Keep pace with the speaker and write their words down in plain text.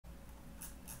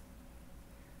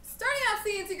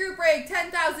CNC Group Break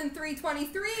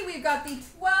 10,323. We've got the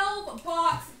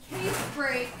 12-box case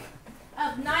break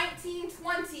of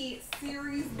 1920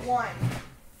 Series 1.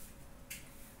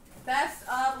 Best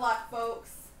of luck,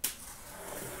 folks.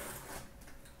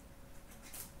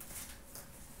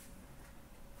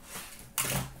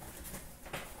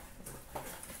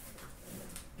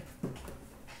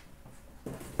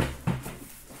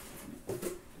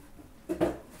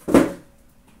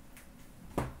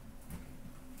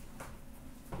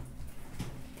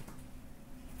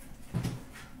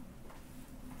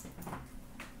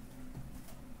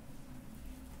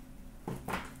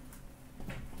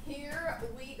 Here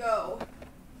we go.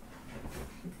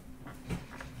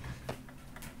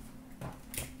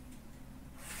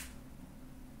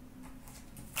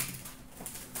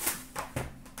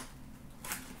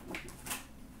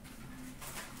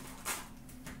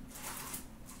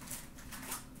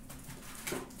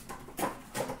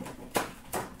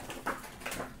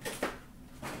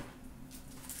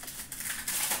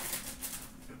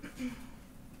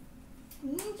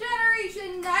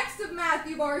 Generation next of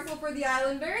Matthew Barsel for the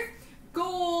Islanders.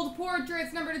 Gold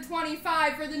portraits number to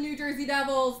 25 for the New Jersey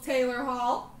Devils, Taylor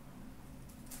Hall.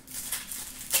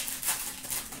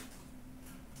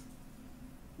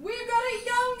 We've got a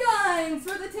Young Guns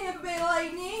for the Tampa Bay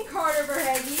Lightning, Carter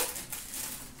Verhaeghe.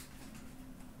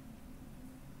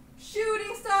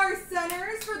 Shooting Star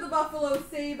Centers for the Buffalo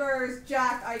Sabres,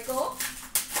 Jack Eichel.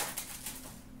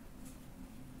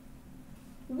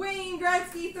 Wayne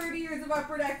Gretzky, 30 years of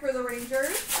Upper Deck for the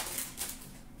Rangers.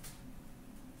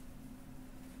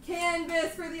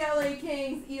 Canvas for the LA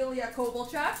Kings, Ilya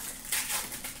Kovalchuk.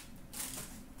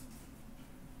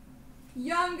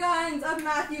 Young Guns of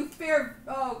Matthew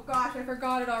oh gosh, I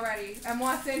forgot it already. I'm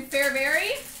watching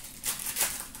Fairbury.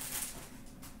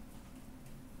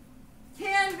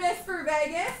 Canvas for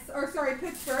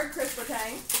Pittsburgh, Chris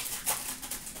Letang.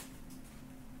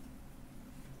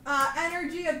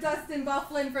 Energy of Dustin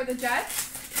Byfuglien for the Jets.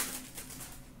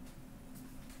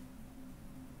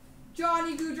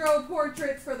 Johnny Gaudreau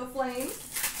portraits for the Flames.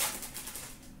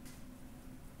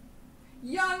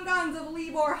 Young Guns of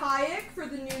Libor Hajek for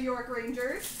the New York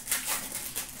Rangers.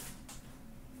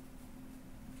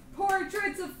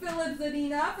 Portraits of Philip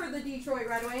Zadina for the Detroit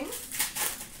Red Wings.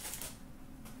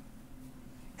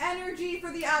 Energy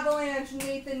for the Avalanche,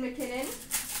 Nathan MacKinnon.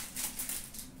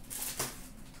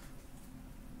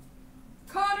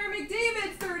 Connor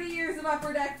McDavid, 30 years of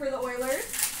Upper Deck for the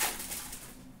Oilers.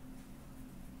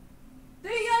 The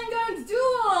Young Guns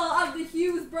duel of the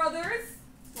Hughes brothers.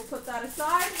 We'll put that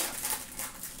aside.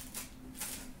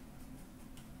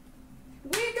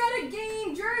 We've got a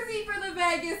game jersey for the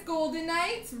Vegas Golden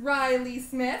Knights, Riley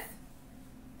Smith.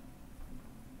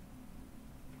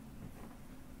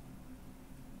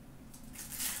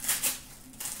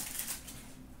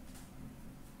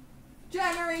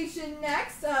 Generation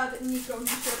next of Nico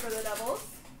Hischier for the Devils.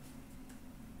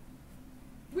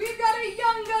 We've got a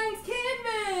Young Guns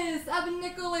canvas of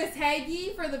Nicholas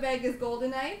Hagee for the Vegas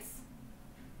Golden Knights.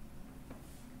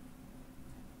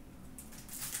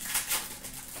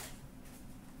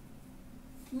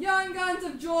 Young Guns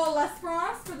of Joel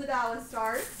L'Esperance for the Dallas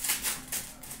Stars.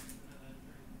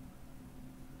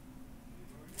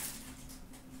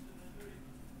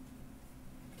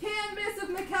 Canvas of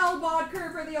Mikhail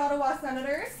Bodker for the Ottawa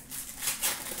Senators.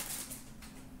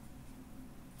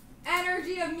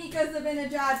 Energy of Mika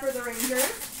Zibanejad for the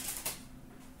Rangers.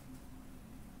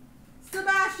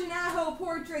 Sebastian Aho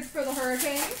portraits for the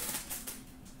Hurricanes.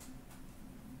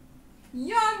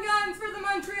 Young Guns for the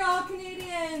Montreal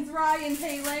Canadiens, Ryan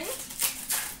Poehling.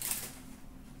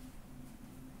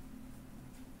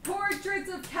 Portraits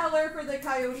of Keller for the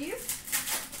Coyotes.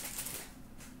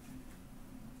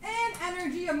 And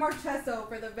Energy of Marchesso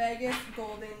for the Vegas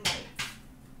Golden Knights.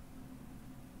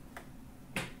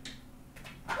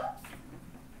 Oops.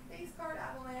 Base card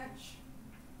Avalanche.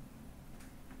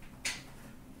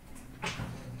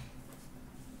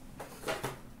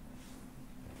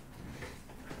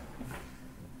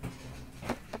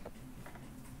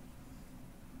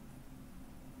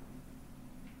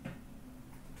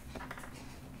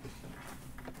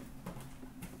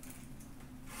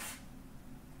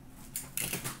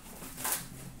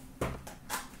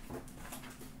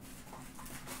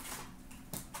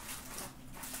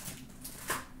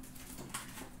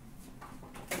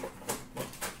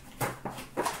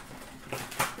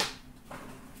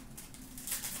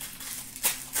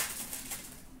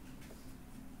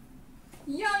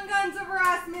 Young Guns of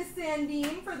Rasmus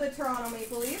Sandin for the Toronto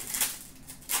Maple Leafs.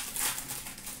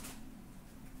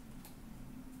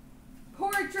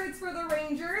 Portraits for the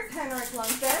Rangers, Henrik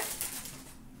Lundqvist.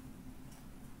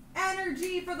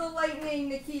 Energy for the Lightning,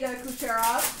 Nikita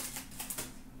Kucherov.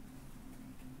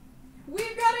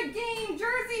 We've got a game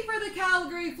jersey for the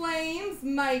Calgary Flames,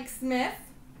 Mike Smith.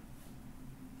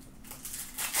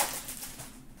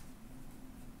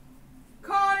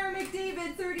 Connor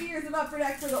McDavid, 30 years of Upper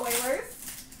Deck for the Oilers.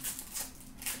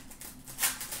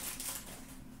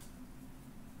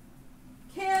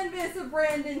 Canvas of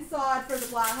Brandon Saad for the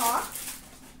Blackhawks.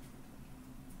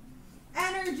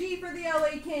 Energy for the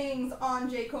LA Kings,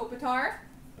 Anze Kopitar.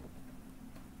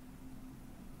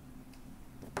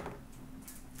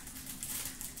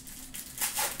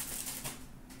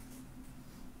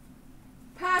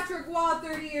 Patrick Waugh,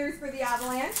 30 years for the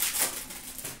Avalanche.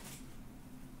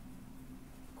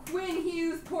 Quinn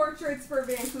Hughes, portraits for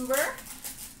Vancouver.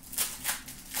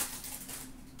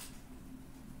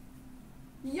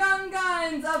 Young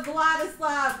Guns of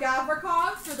Vladislav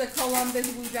Gavrikov for the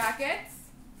Columbus Blue Jackets.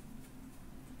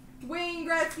 Wayne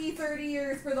Gretzky, 30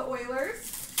 years for the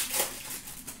Oilers.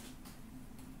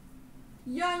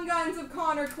 Young Guns of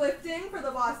Connor Clifton for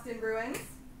the Boston Bruins.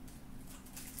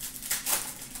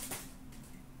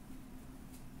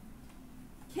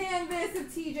 Canvas of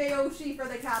TJ Oshie for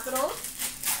the Capitals.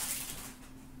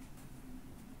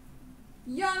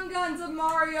 Young Guns of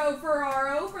Mario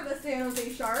Ferraro for the San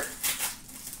Jose Sharks.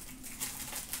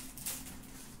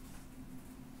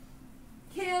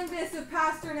 Canvas of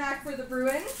Pasternak for the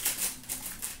Bruins.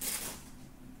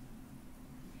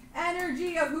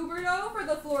 Energy of Huberdeau for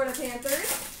the Florida Panthers.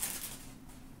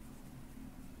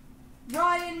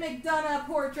 Ryan McDonough,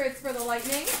 portraits for the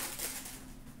Lightning.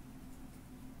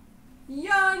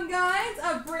 Young Guns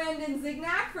of Brandon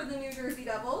Zignac for the New Jersey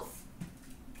Devils.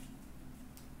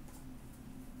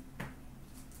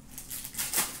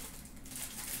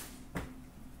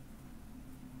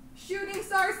 Shooting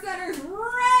Star Centers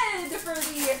red for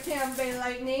the Tampa Bay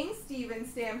Lightning, Steven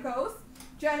Stamkos.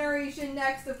 Generation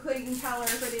Next of Clayton Keller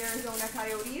for the Arizona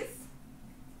Coyotes.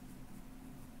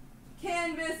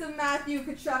 Canvas of Matthew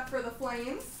Tkachuk for the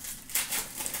Flames.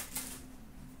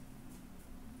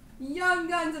 Young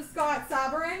Guns of Scott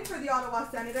Sabourin for the Ottawa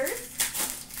Senators.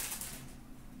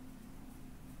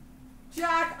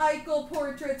 Jack Eichel,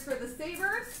 portraits for the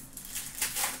Sabres.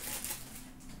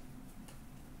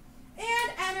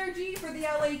 And Energy for the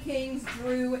LA Kings,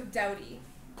 Drew Doughty.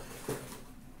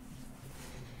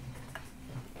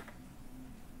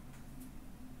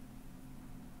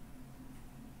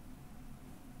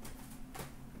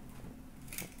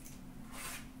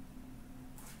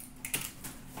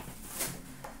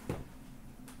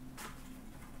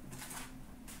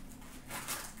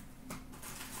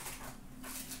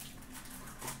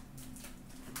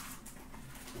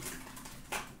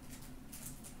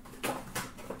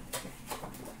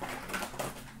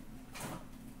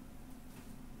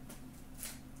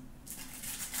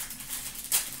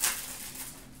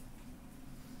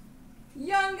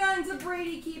 Young Guns of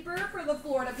Brady Keeper for the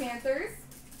Florida Panthers.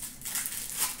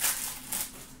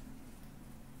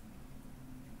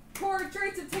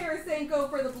 Portraits of Tarasenko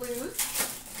for the Blues.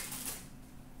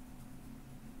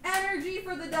 Energy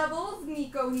for the Devils,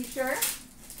 Nico Hischier.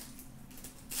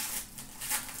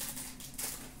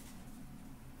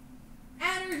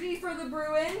 Energy for the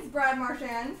Bruins, Brad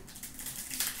Marchand.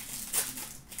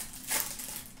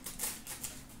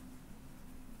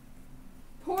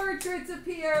 Portraits of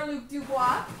Pierre-Luc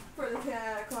Dubois for the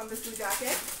Columbus Blue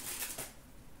Jackets.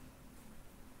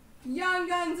 Young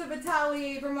Guns of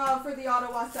Vitaly Abramov for the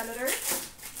Ottawa Senators.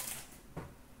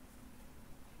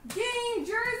 Game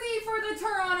jersey for the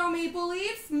Toronto Maple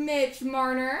Leafs, Mitch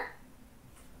Marner.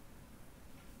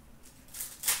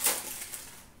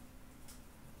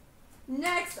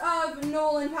 Next of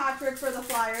Nolan Patrick for the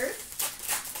Flyers.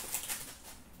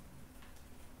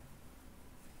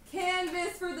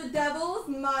 Canvas for the Devils,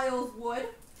 Miles Wood.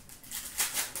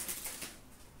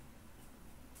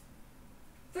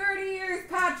 30 years,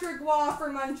 Patrick Waugh for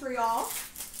Montreal.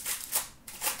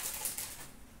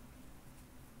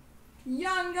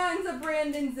 Young Guns of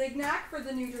Brandon Zignac for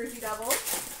the New Jersey Devils.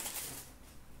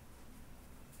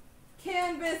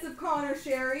 Canvas of Connor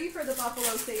Sherry for the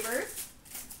Buffalo Sabres.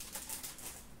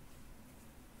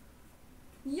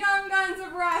 Young Guns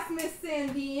of Rasmus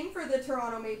Sandin for the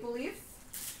Toronto Maple Leafs.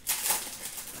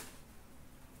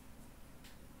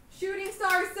 Shooting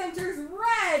Star Centers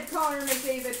red, Connor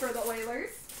McDavid for the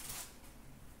Oilers.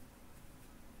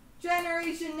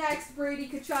 Generation Next, Brady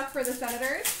Tkachuk for the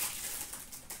Senators.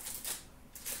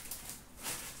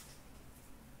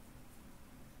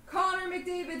 Connor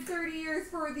McDavid, 30 years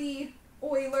for the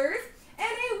Oilers. And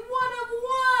a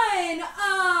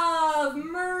 1/1 of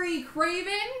Murray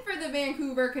Craven for the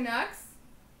Vancouver Canucks.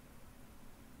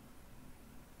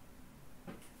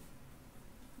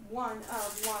 1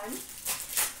 of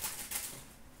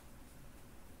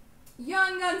 1.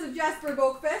 Young Guns of Jesper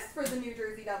Boqvist for the New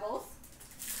Jersey Devils.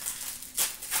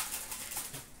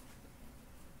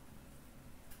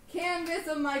 Canvas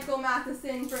of Michael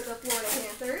Matheson for the Florida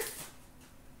Panthers.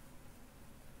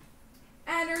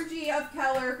 Energy of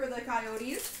Keller for the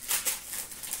Coyotes.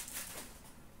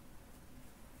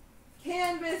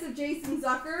 Canvas of Jason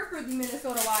Zucker for the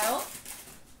Minnesota Wild.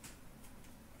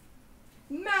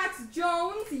 Max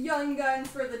Jones, Young Guns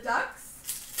for the Ducks.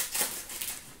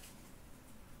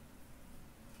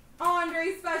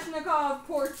 Andrei Svechnikov,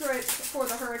 Portraits for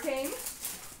the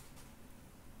Hurricanes.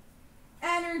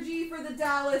 Energy for the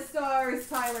Dallas Stars,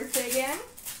 Tyler Seguin.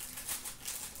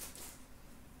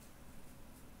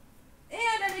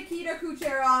 And a Nikita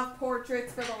Kucherov,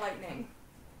 Portraits for the Lightning.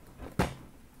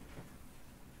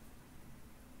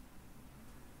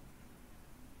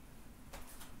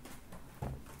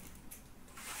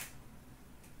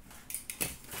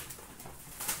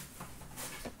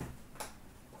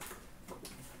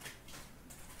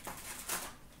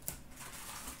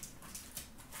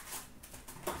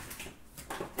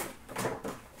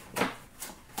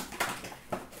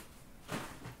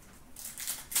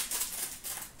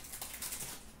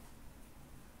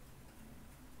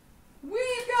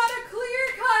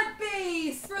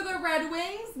 Red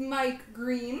Wings, Mike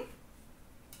Green.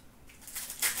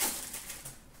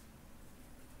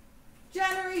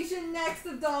 Generation Next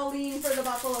of Darlene for the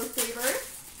Buffalo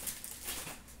Sabres.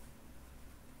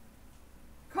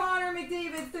 Connor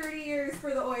McDavid, 30 years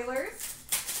for the Oilers.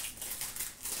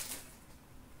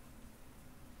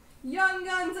 Young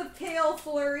Guns of Cale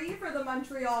Fleury for the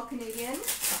Montreal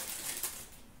Canadiens.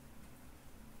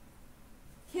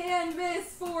 Canvas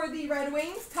for the Red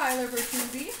Wings, Tyler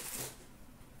Bertuzzi.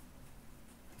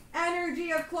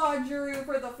 Energy of Claude Giroux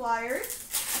for the Flyers.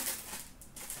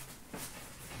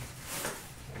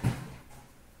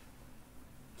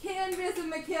 Canvas of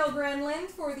Mikhail Granlund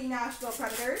for the Nashville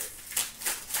Predators.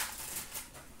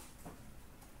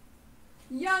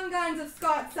 Young Guns of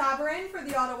Scott Sabourin for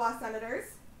the Ottawa Senators.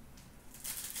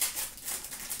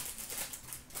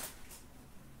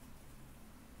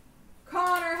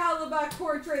 Connor Hellebuyck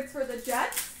Portraits for the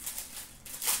Jets.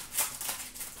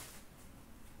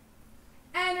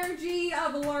 Energy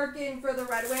of Larkin for the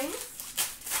Red Wings.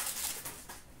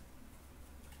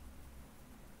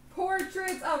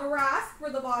 Portraits of Rask for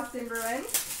the Boston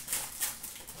Bruins.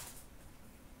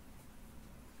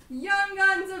 Young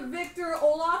Guns of Victor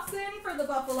Olofsson for the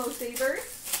Buffalo Sabres.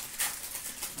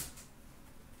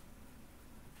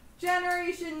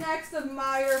 Generation Next of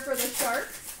Meyer for the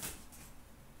Sharks.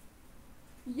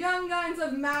 Young Guns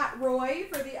of Matt Roy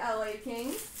for the LA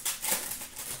Kings.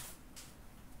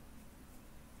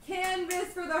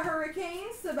 Canvas for the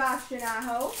Hurricanes, Sebastian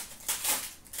Aho.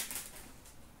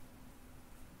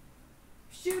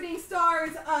 Shooting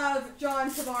Stars of John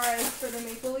Tavares for the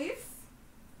Maple Leafs.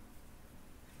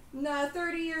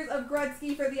 30 years of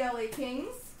Gretzky for the LA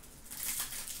Kings.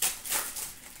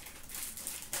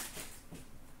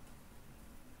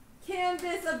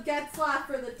 Canvas of Getzlaf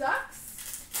for the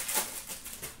Ducks.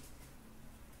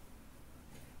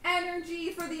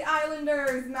 Energy for the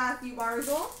Islanders, Matthew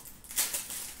Barzal.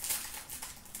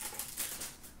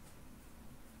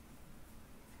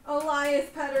 Elias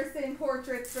Pettersson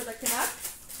Portraits for the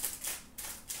Canucks.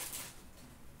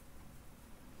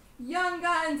 Young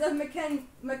Guns of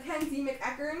Mackenzie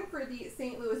McEachern for the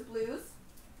St. Louis Blues.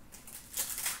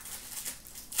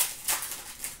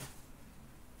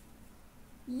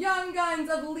 Young Guns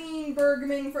of Lean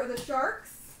Bergman for the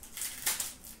Sharks.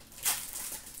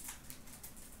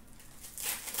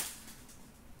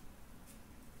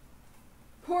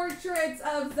 Portraits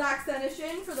of Zach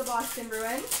Senyshyn for the Boston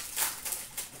Bruins.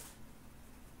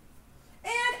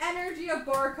 And Energy of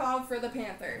Barkov for the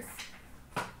Panthers.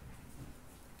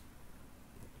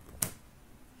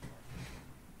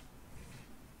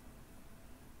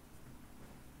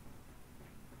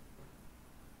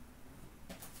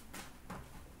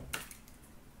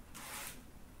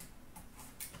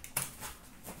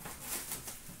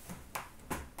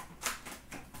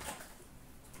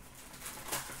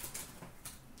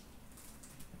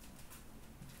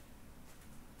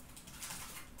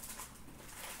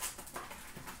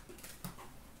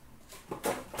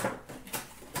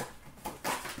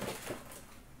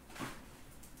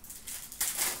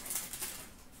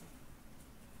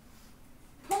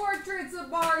 Portraits of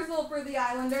Barzal for the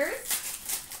Islanders.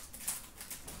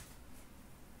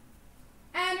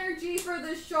 Energy for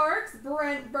the Sharks,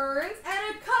 Brent Burns.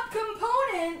 And a cup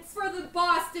components for the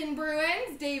Boston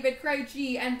Bruins, David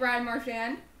Krejci and Brad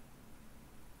Marchand.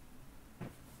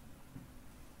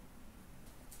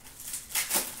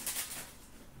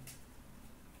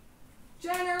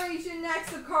 Generation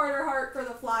Next of Carter Hart for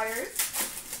the Flyers.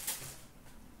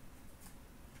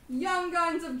 Young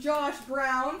Guns of Josh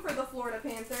Brown for the Florida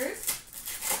Panthers.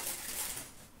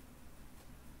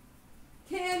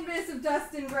 Canvas of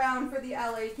Dustin Brown for the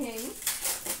LA Kings.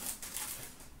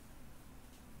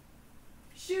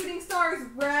 Shooting Stars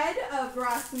Red of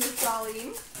Rasmus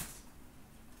Dahlin.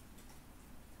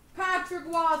 Patrick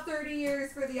Waugh, 30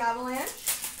 years for the Avalanche.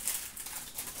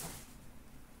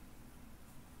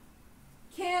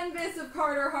 Canvas of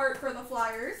Carter Hart for the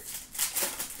Flyers.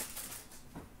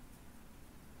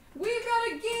 We've got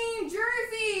a game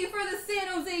jersey for the San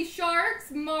Jose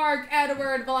Sharks,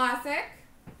 Marc-Edouard Vlasic.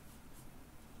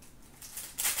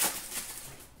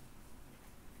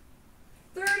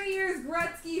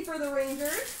 Gretzky for the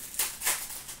Rangers.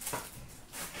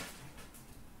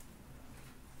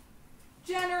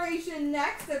 Generation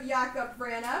Next of Jakob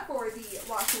Vrana for the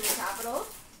Washington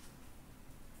Capitals.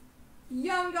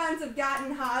 Young Guns of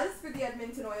Gatton Haas for the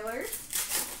Edmonton Oilers.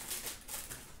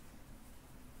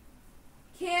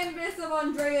 Canvas of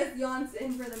Andreas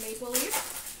Johnsson for the Maple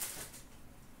Leafs.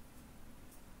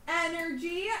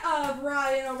 Energy of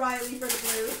Ryan O'Reilly for the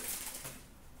Blues.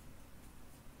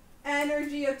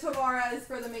 Energy of Tavares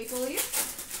for the Maple Leafs.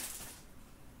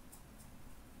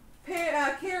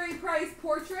 Carey Price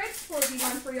Portraits for the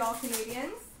Montreal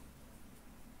Canadiens.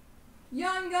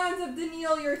 Young Guns of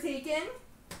Daniil Yurtakin.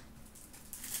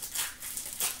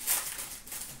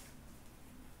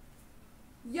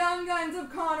 Young Guns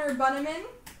of Connor Bunnaman.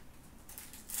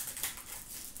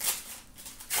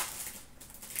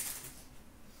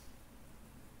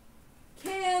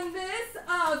 Canvas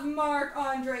of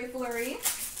Marc-Andre Fleury.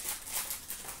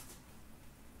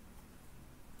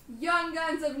 Young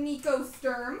Guns of Nico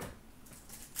Sturm.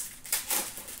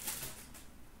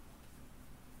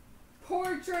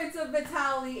 Portraits of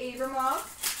Vitaly Abramov.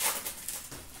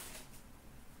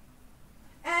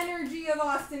 Energy of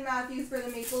Austin Matthews for the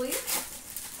Maple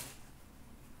Leafs.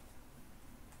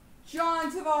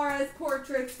 John Tavares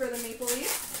Portraits for the Maple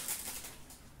Leafs.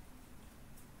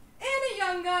 And a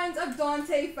Young Guns of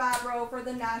Dante Fabro for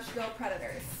the Nashville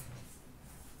Predators.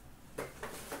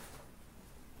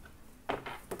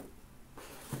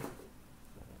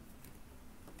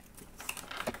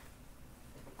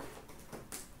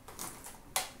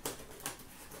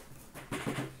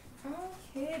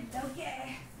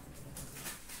 Okay.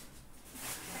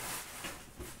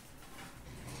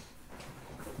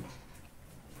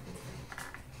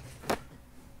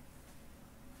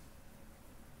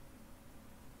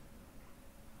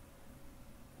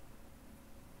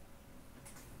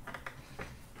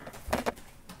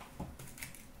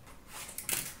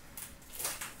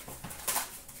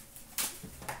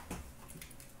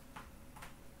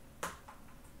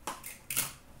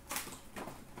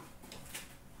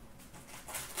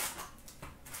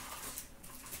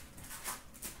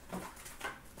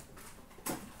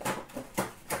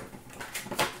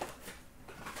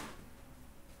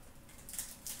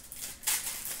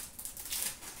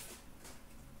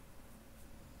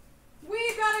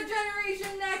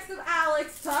 Generation Next of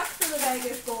Alex Tuck for the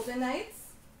Vegas Golden Knights.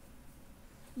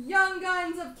 Young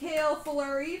Guns of Cale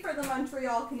Fleury for the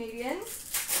Montreal Canadiens.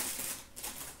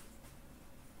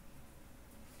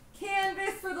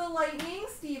 Canvas for the Lightning,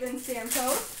 Steven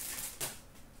Stamkos.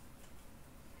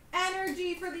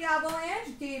 Energy for the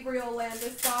Avalanche, Gabriel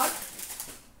Landeskog.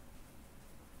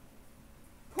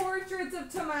 Portraits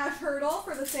of Tomas Hertl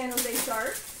for the San Jose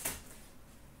Sharks.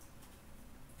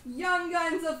 Young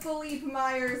Guns of Philippe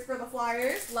Myers for the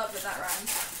Flyers. Loved it, that rhyme.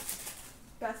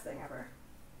 Best thing ever.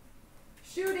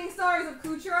 Shooting Stars of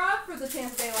Kucherov for the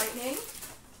Tampa Bay Lightning.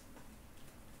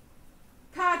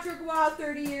 Patrick Waugh,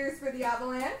 30 years for the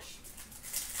Avalanche.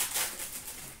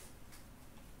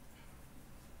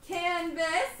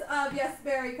 Canvas of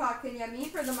Jesperi Kotkaniemi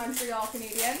for the Montreal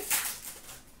Canadiens.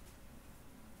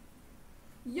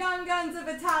 Young Guns of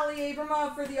Vitaly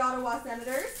Abramov for the Ottawa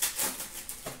Senators.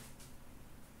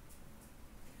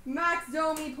 Max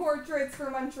Domi Portraits for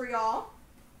Montreal.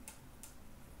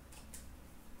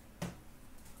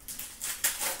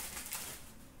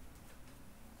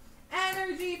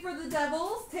 Energy for the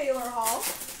Devils, Taylor Hall.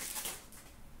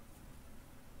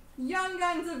 Young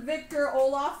Guns of Victor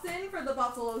Olofsson for the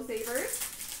Buffalo Sabres.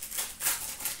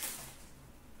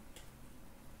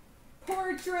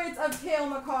 Portraits of Cale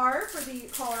Makar for the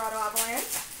Colorado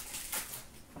Avalanche.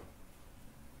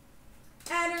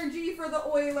 Energy for the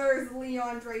Oilers,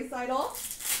 Leon Draisaitl.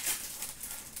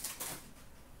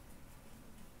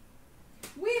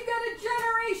 We've got a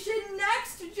Generation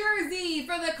Next jersey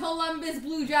for the Columbus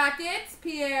Blue Jackets,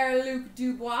 Pierre-Luc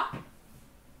Dubois.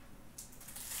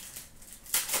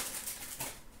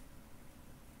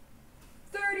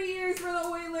 '30 years for the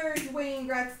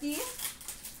Gretzky.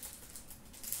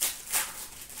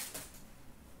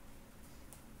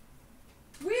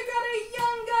 We've got a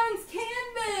Young Guns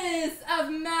canvas of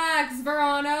Max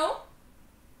Verano.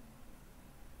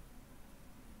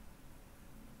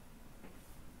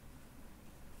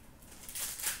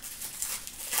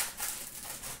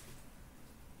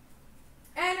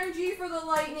 Energy for the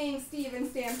Lightning, Steven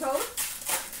Stamkos.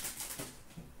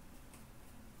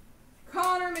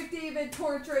 Connor McDavid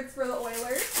portraits for the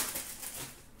Oilers.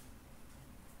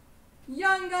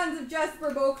 Young Guns of Jesper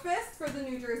Boqvist for the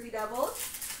New Jersey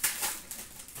Devils.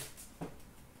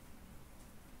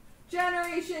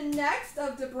 Generation Next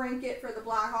of DeBrincat for the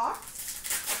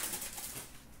Blackhawks.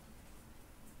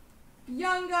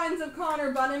 Young Guns of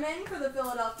Connor Bunnaman for the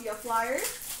Philadelphia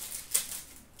Flyers.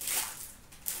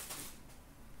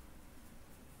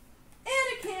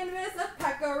 And a canvas of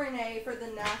Pekka Rinne for the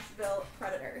Nashville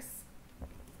Predators.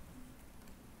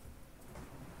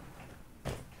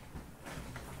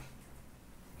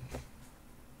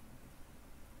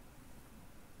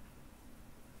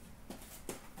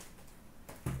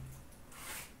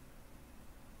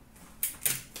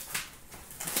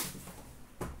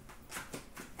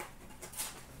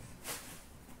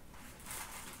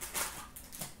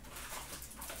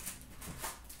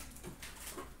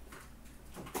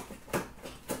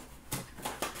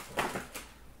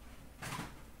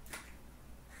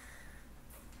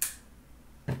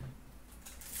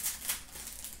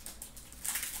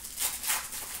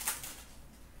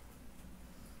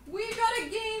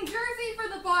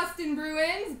 Boston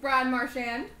Bruins, Brad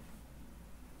Marchand.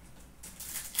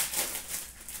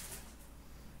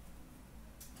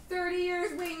 $30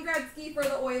 years Wayne Gretzky for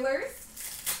the Oilers.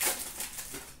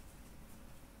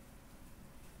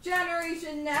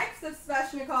 Generation Next of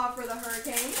Svechnikov for the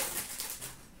Hurricanes.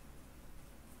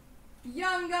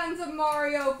 Young Guns of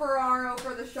Mario Ferraro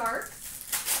for the Sharks.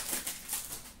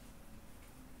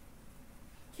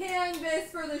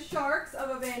 Canvas for the Sharks of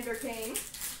Evander Kane.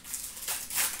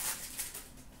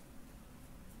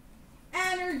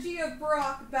 Energy of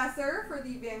Brock Besser for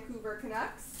the Vancouver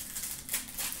Canucks.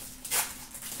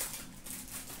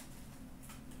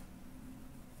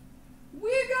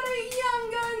 We've got a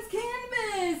Young Guns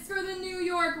canvas for the New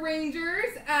York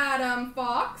Rangers, Adam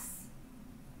Fox.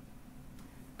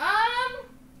 I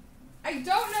don't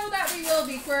know that we will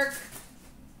be, Quirk.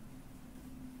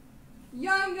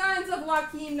 Young Guns of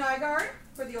Joakim Nygard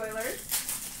for the Oilers.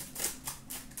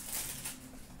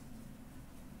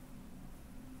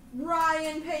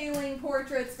 Ryan Poehling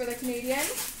portraits for the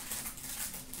Canadiens.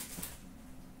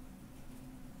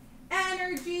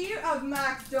 Energy of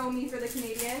Max Domi for the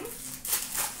Canadiens.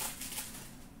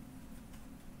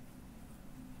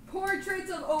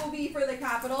 Portraits of Ovi for the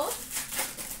Capitals.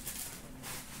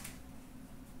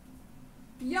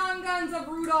 Young Guns of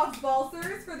Rudolph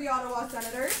Balcers for the Ottawa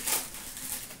Senators.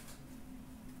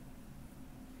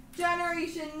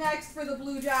 Generation Next for the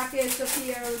Blue Jackets of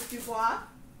Pierre Dubois.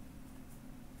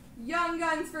 Young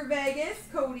Guns for Vegas,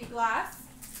 Cody Glass.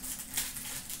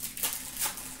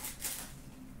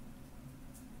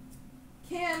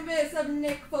 Canvas of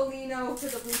Nick Foligno for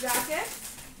the Blue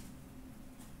Jackets.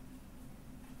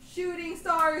 Shooting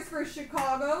Stars for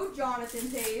Chicago, Jonathan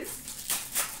Toews.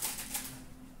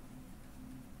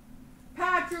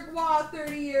 Patrick Waugh,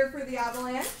 30-year for the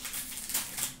Avalanche.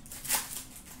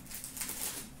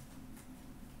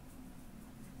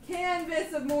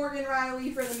 Canvas of Morgan Riley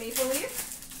for the Maple Leafs.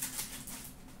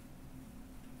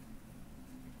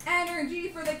 Energy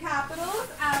for the Capitals,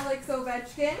 Alex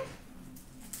Ovechkin.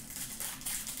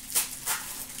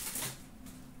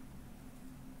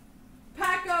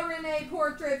 Pekka Rinne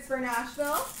portraits for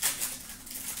Nashville.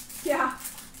 Yeah.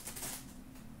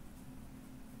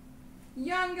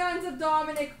 Young Guns of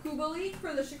Dominic Kubalik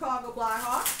for the Chicago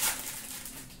Blackhawks.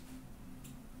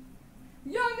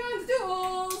 Young Guns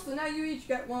duel, so now you each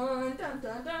get one. Dun,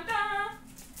 dun, dun, dun.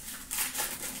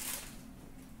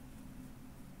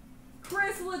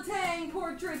 Chris Letang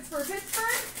portraits for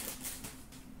Pittsburgh.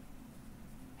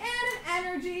 And an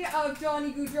energy of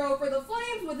Johnny Gaudreau for the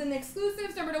Flames with an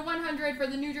exclusive number to 100 for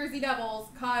the New Jersey Devils,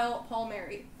 Kyle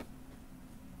Palmieri.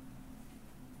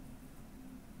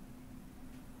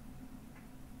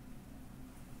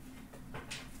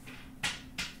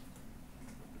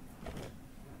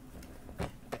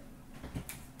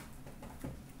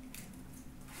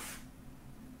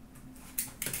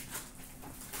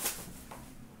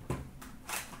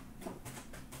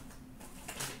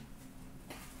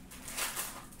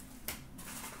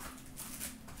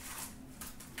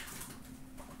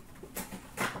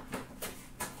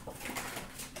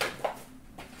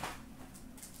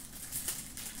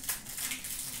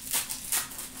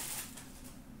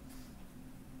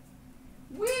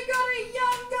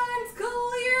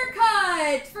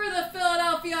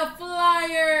 Philadelphia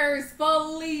Flyers,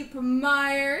 Philippe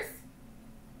Myers.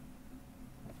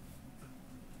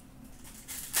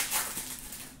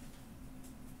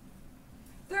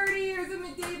 Years of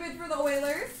McDavid for the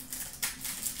Oilers.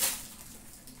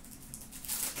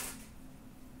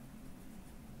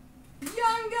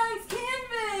 Young Guns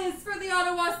canvas for the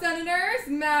Ottawa Senators,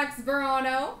 Max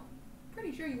Verano.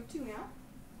 Pretty sure you have 2 now.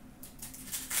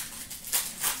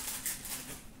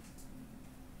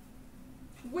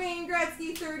 Wayne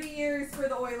Gretzky, 30 years for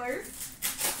the Oilers.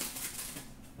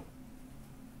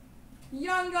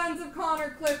 Young Guns of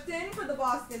Connor Clifton for the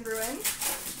Boston Bruins.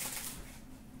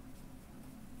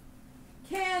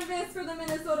 Canvas for the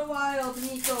Minnesota Wild,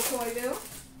 Mikko Koivu.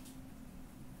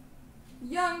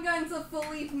 Young Guns of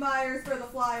Philippe Myers for the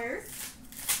Flyers.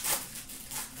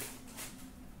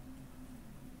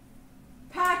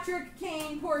 Patrick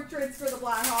Kane portraits for the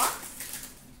Blackhawks.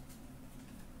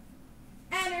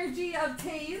 Energy of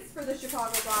Taze for the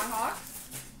Chicago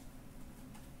Blackhawks.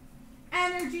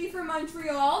 Energy for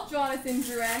Montreal, Jonathan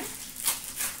Drouin.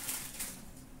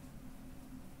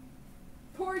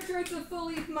 Portraits of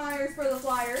Philippe Myers for the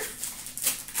Flyers.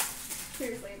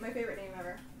 Seriously, my favorite name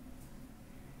ever.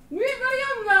 We've got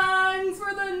Young Guns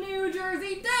for the New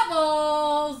Jersey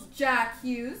Devils, Jack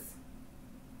Hughes.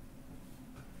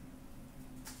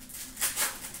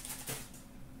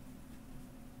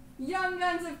 Young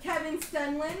Guns of Kevin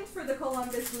Stenlund for the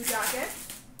Columbus Blue Jackets.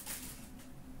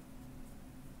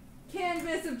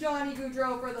 Canvas of Johnny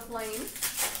Gaudreau for the Flames.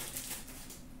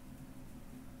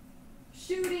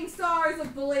 Shooting Stars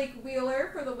of Blake Wheeler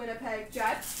for the Winnipeg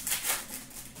Jets.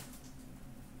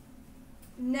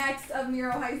 Next of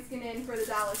Miro Heiskanen for the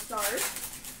Dallas Stars.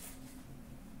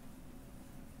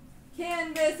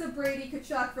 Canvas of Brady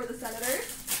Tkachuk for the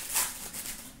Senators.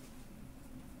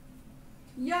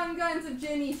 Young Guns of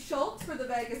Jimmy Schultz for the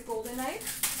Vegas Golden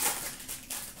Knights.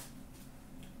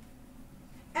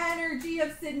 Energy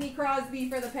of Sidney Crosby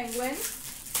for the Penguins.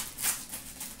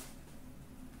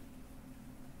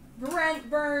 Brent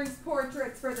Burns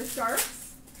portraits for the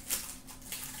Sharks.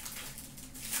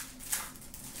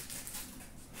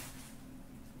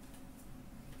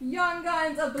 Young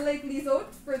Guns of Blake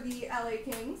Lizotte for the LA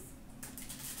Kings.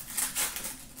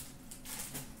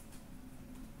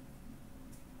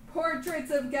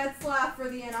 Portraits of Getzlaf for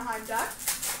the Anaheim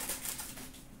Ducks.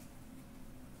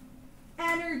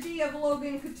 Energy of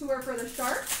Logan Couture for the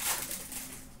Sharks.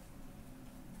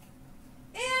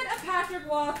 And a Patrick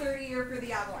Waugh 30-year for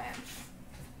the Avalanche.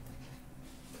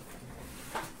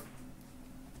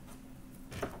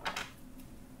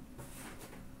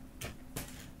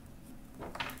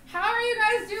 How are you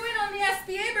guys doing on the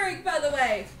SBA break, by the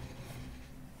way?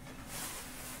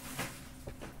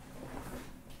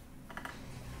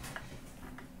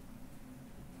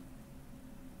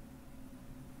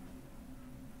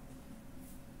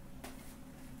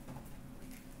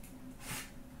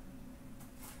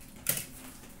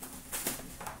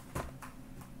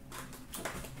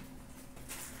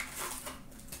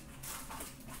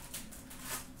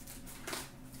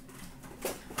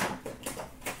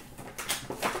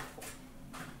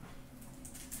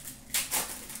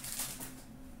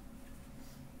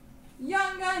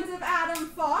 Young Guns of Adam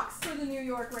Fox for the New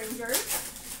York Rangers.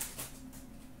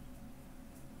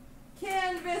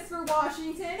 Canvas for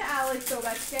Washington, Alex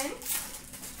Ovechkin.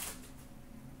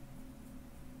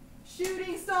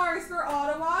 Shooting Stars for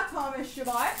Ottawa, Thomas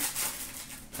Chabot.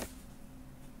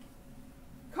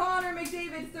 Connor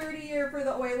McDavid, 30-year for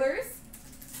the Oilers.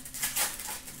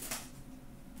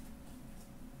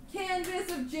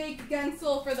 Canvas of Jake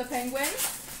Gensel for the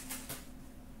Penguins.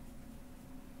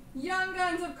 Young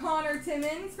Guns of Connor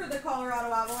Timmins for the Colorado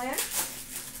Avalanche.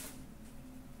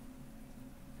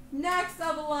 Next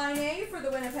of Line for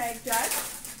the Winnipeg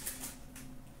Jets.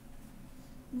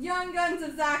 Young Guns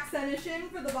of Zach Senyshyn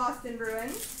for the Boston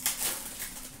Bruins.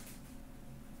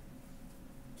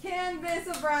 Canvas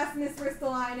of Rasmus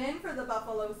Ristolainen for the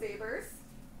Buffalo Sabres.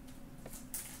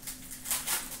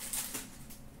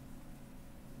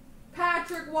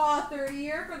 Patrick Waugh,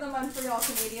 30-year for the Montreal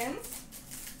Canadiens.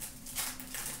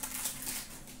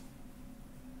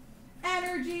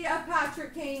 Energy of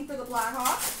Patrick Kane for the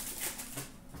Blackhawks.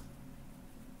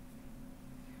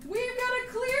 We've got a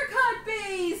clear-cut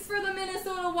base for the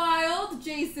Minnesota Wild,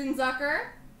 Jason Zucker.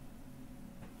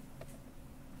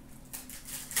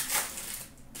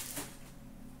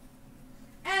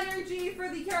 Energy for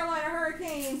the Carolina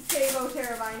Hurricanes, Teuvo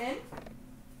Teravainen.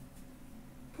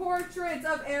 Portraits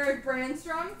of Eric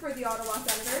Brandstrom for the Ottawa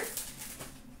Senators.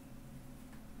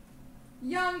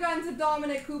 Young Guns of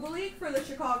Dominic Kubalik for the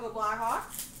Chicago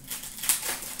Blackhawks.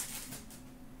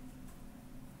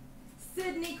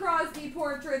 Sidney Crosby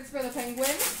portraits for the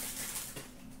Penguins.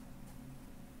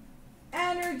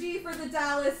 Energy for the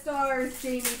Dallas Stars,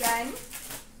 Jamie Benn.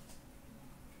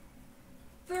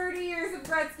 30 years of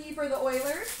Gretzky for the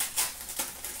Oilers.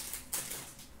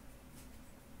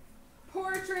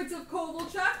 Portraits of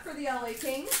Kovalchuk for the LA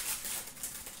Kings.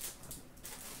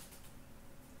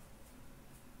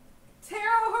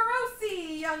 Taro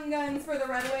Hirose, Young Guns for the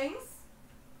Red Wings.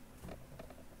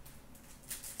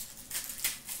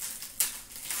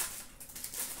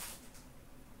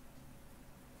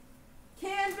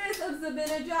 Canvas of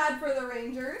Zibanejad for the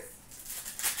Rangers.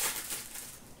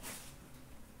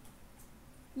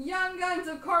 Young Guns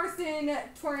of Carson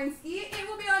Twarynski. It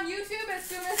will be on YouTube as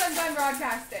soon as I'm done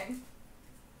broadcasting.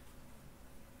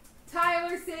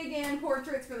 Tyler Seguin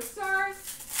Portraits for the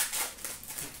Stars.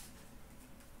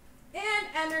 And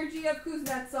Energy of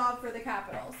Kuznetsov for the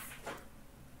Capitals.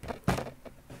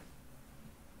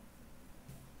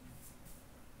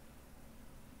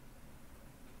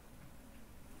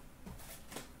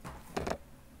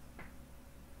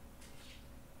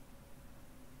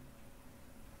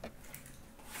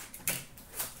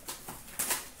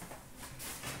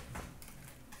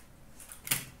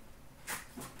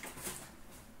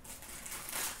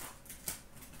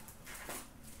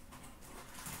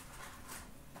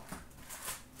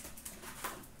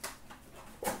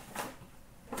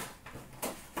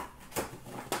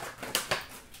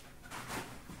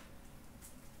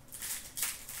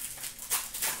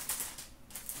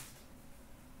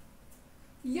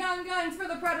 Young Guns for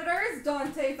the Predators,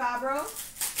 Dante Fabro.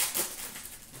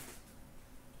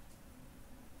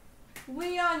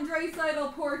 Leon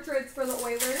Draisaitl Portraits for the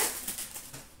Oilers.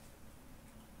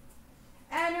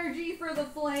 Energy for the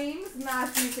Flames,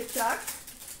 Matthew Tkachuk.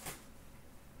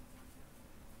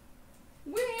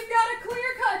 We've got a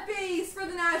clear-cut base for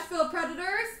the Nashville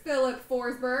Predators, Philip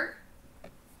Forsberg.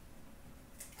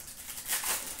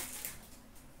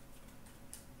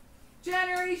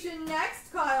 Generation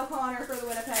Next, Kyle Connor for the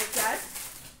Winnipeg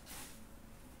Jets.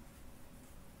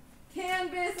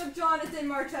 Canvas of Jonathan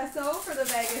Marchessault for the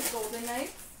Vegas Golden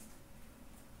Knights.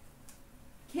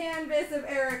 Canvas of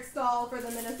Eric Stahl for the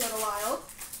Minnesota Wild.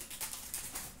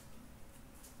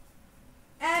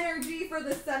 Energy for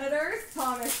the Senators,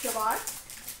 Thomas Chabot.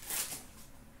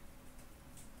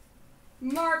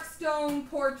 Mark Stone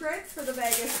Portraits for the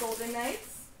Vegas Golden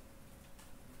Knights.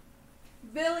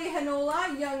 Billy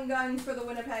Hanola, Young Guns for the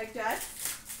Winnipeg Jets.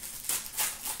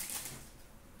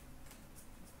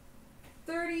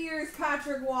 30 years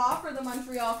Patrick Waugh for the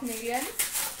Montreal Canadiens.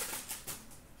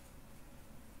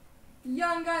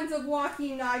 Young Guns of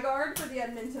Joaquin Nygaard for the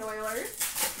Edmonton Oilers.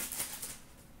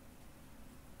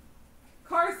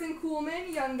 Carson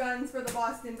Kuhlman, Young Guns for the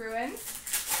Boston Bruins.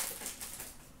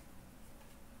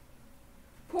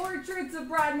 Portraits of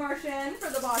Brad Marchand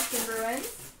for the Boston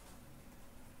Bruins.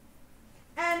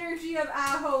 Energy of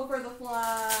Aho for the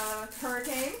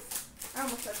Hurricanes. I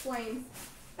almost said Flames.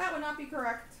 That would not be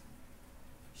correct.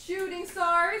 Shooting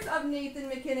Stars of Nathan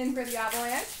McKinnon for the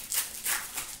Avalanche.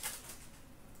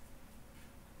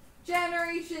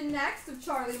 Generation Next of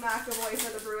Charlie McAvoy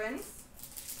for the Bruins.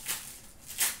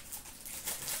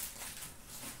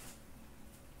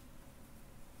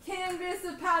 Canvas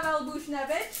of Pavel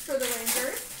Buchnevich for the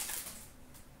Rangers.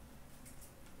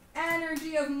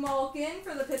 Energy of Malkin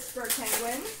for the Pittsburgh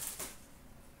Penguins.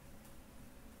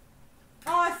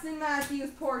 Austin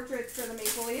Matthews Portraits for the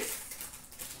Maple Leafs.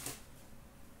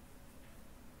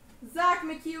 Zach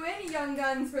McEwen, Young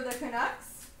Guns for the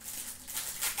Canucks.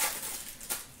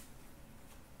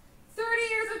 30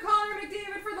 years of Connor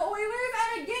McDavid for the Oilers.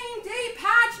 And a game day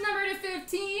patch number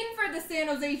 /15 for the San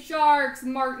Jose Sharks,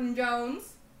 Martin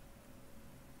Jones.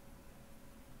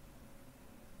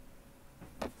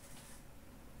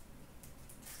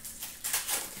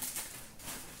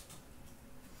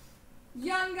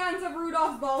 Young Guns of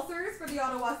Rudolph Balcers for the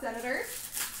Ottawa Senators.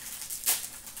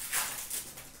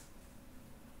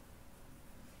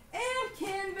 And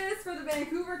Canvas for the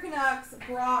Vancouver Canucks,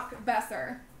 Brock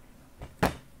Besser.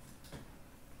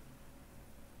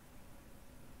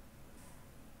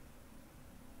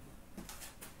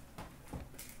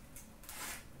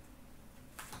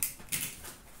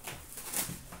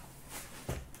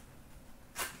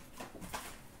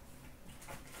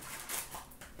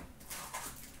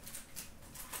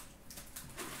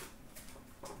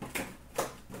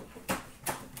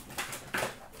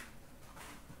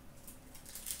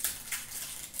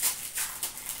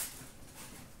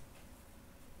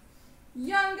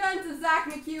 Young Guns of Zach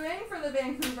McEwen for the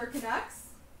Vancouver Canucks.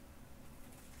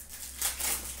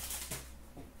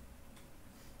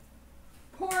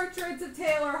 Portraits of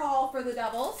Taylor Hall for the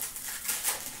Devils.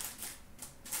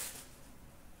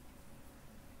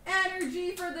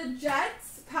 Energy for the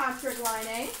Jets, Patrick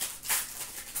Laine.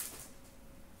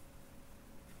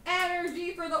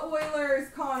 Energy for the Oilers,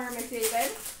 Connor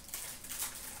McDavid.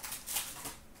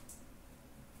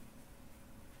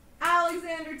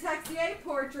 Alexander Texier,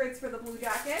 Portraits for the Blue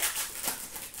Jackets.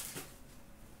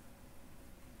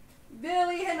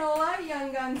 Billy Hinola,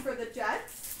 Young Guns for the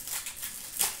Jets.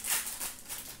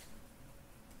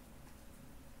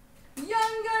 Young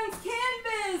Guns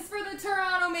Canvas for the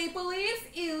Toronto Maple Leafs,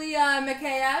 Ilya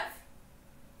Mikheyev.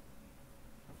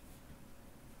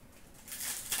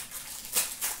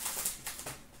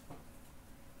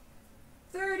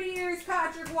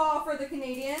 Patrick Wall for the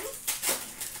Canadiens.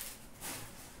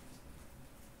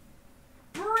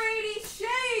 Brady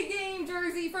Shea game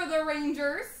jersey for the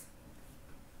Rangers.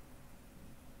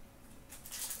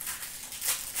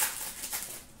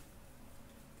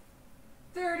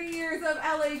 Years of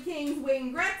LA Kings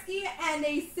Wayne Gretzky, and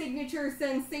a signature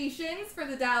sensations for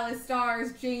the Dallas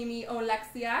Stars Jamie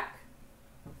Oleksiak.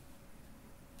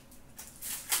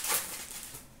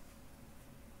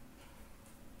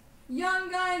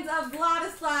 Young Guns of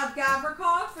Vladislav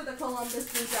Gavrikov for the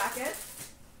Columbus Blue Jackets.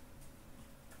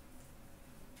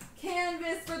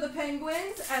 Canvas for the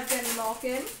Penguins, Evgeny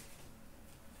Malkin.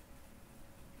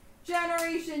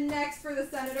 Generation Next for the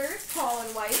Senators, Colin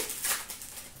White.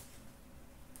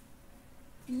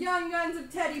 Young Guns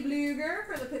of Teddy Blueger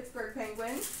for the Pittsburgh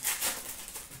Penguins.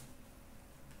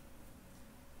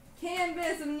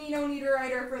 Canvas of Nino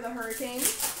Niederreiter for the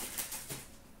Hurricanes.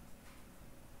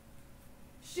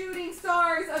 Shooting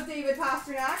Stars of David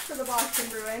Pastrnak for the Boston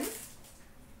Bruins.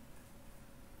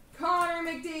 Connor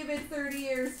McDavid, 30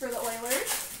 years for the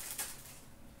Oilers.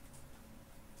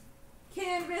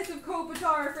 Canvas of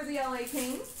Kopitar for the LA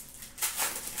Kings.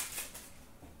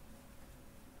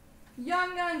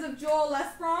 Young Guns of Joel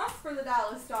Lesperance for the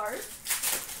Dallas Stars.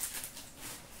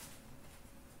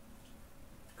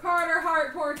 Carter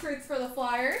Hart Portraits for the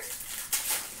Flyers.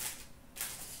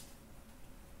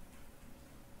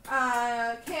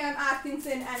 Cam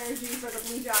Atkinson Energy for the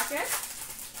Blue Jackets.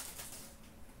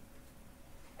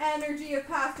 Energy of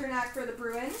Pastrnak for the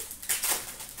Bruins.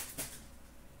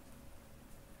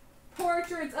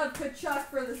 Portraits of Kachuk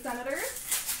for the Senators.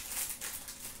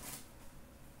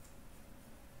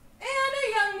 And a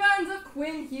Young Guns of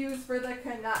Quinn Hughes for the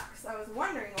Canucks. I was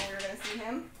wondering when we were going to see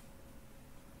him.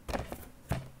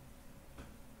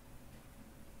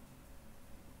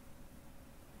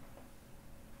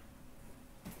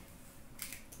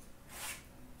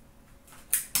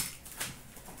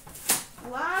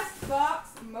 Last box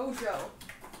mojo.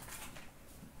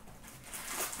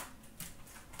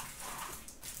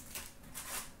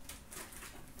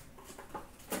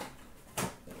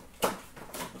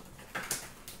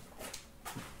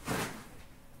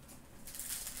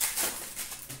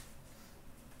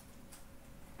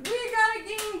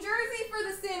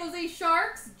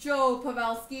 Sharks, Joe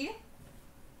Pavelski.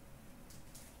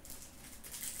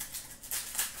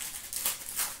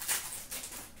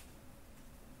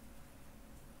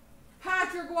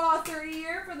 Patrick Waugh,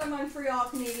 30-year for the Montreal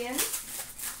Canadiens.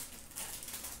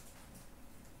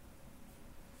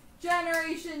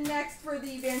 Generation Next for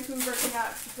the Vancouver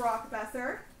Canucks, Brock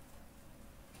Besser.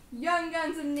 Young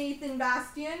Guns of Nathan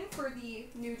Bastian for the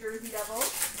New Jersey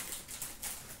Devils.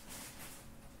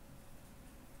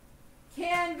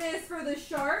 Canvas for the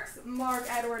Sharks,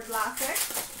 Mark-Edward Vlasic.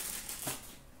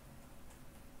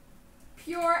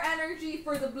 Pure Energy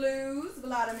for the Blues,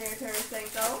 Vladimir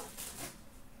Tarasenko.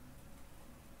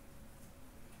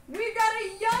 We've got a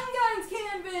Young Guns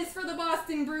canvas for the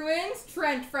Boston Bruins,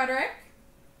 Trent Frederick.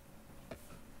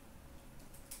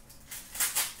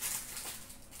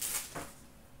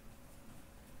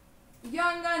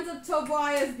 Young Guns of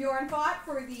Tobias Bjornfot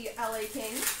for the LA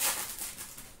Kings.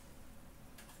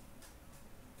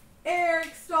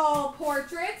 Eric Stahl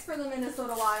Portraits for the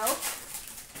Minnesota Wild.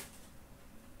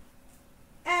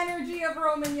 Energy of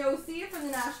Roman Josi for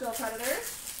the Nashville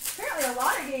Predators. Apparently a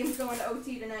lot of games going to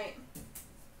OT tonight.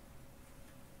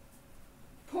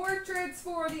 Portraits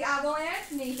for the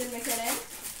Avalanche, Nathan McKinnon.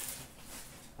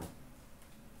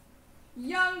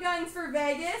 Young Guns for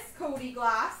Vegas, Cody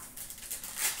Glass.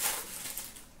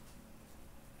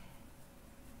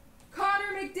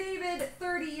 Connor McDavid,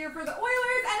 30-year for the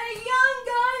Oilers, and a Young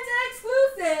Guns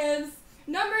exclusives.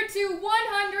 Number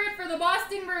 2/100 for the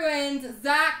Boston Bruins,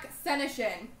 Zach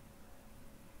Senyshyn.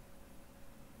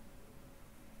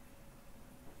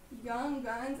 Young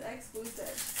Guns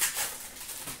exclusive.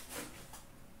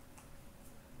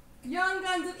 Young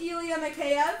Guns of Ilya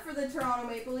Mikheyev for the Toronto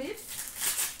Maple Leafs.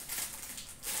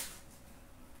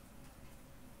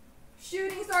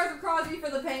 Shooting Stars of Crosby for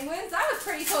the Penguins. That was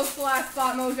pretty close to the last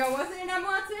spot mojo, wasn't it, Em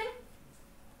Watson?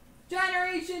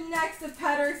 Generation Next of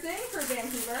Pedersen for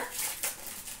Vancouver.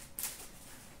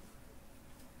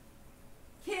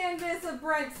 Canvas of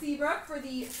Brent Seabrook for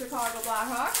the Chicago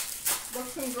Blackhawks. Well,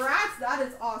 congrats, that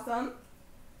is awesome.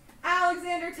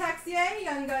 Alexander Texier,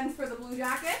 Young Guns for the Blue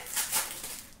Jackets.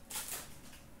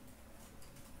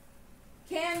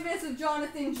 Canvas of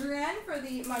Jonathan Drouin for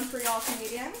the Montreal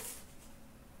Canadiens.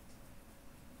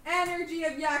 Energy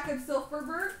of Jakob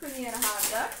Silfverberg for the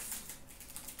Anaheim Ducks.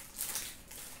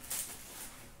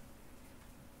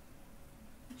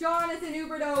 Jonathan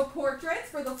Huberdeau Portraits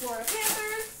for the Florida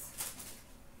Panthers.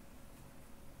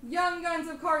 Young Guns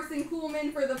of Carson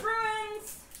Kuhlman for the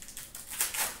Bruins.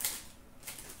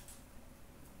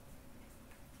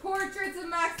 Portraits of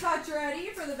Max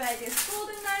Pacioretty for the Vegas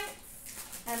Golden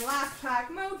Knights. And last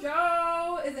pack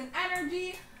mojo is an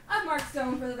energy of Mark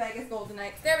Stone for the Vegas Golden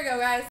Knights. There we go, guys.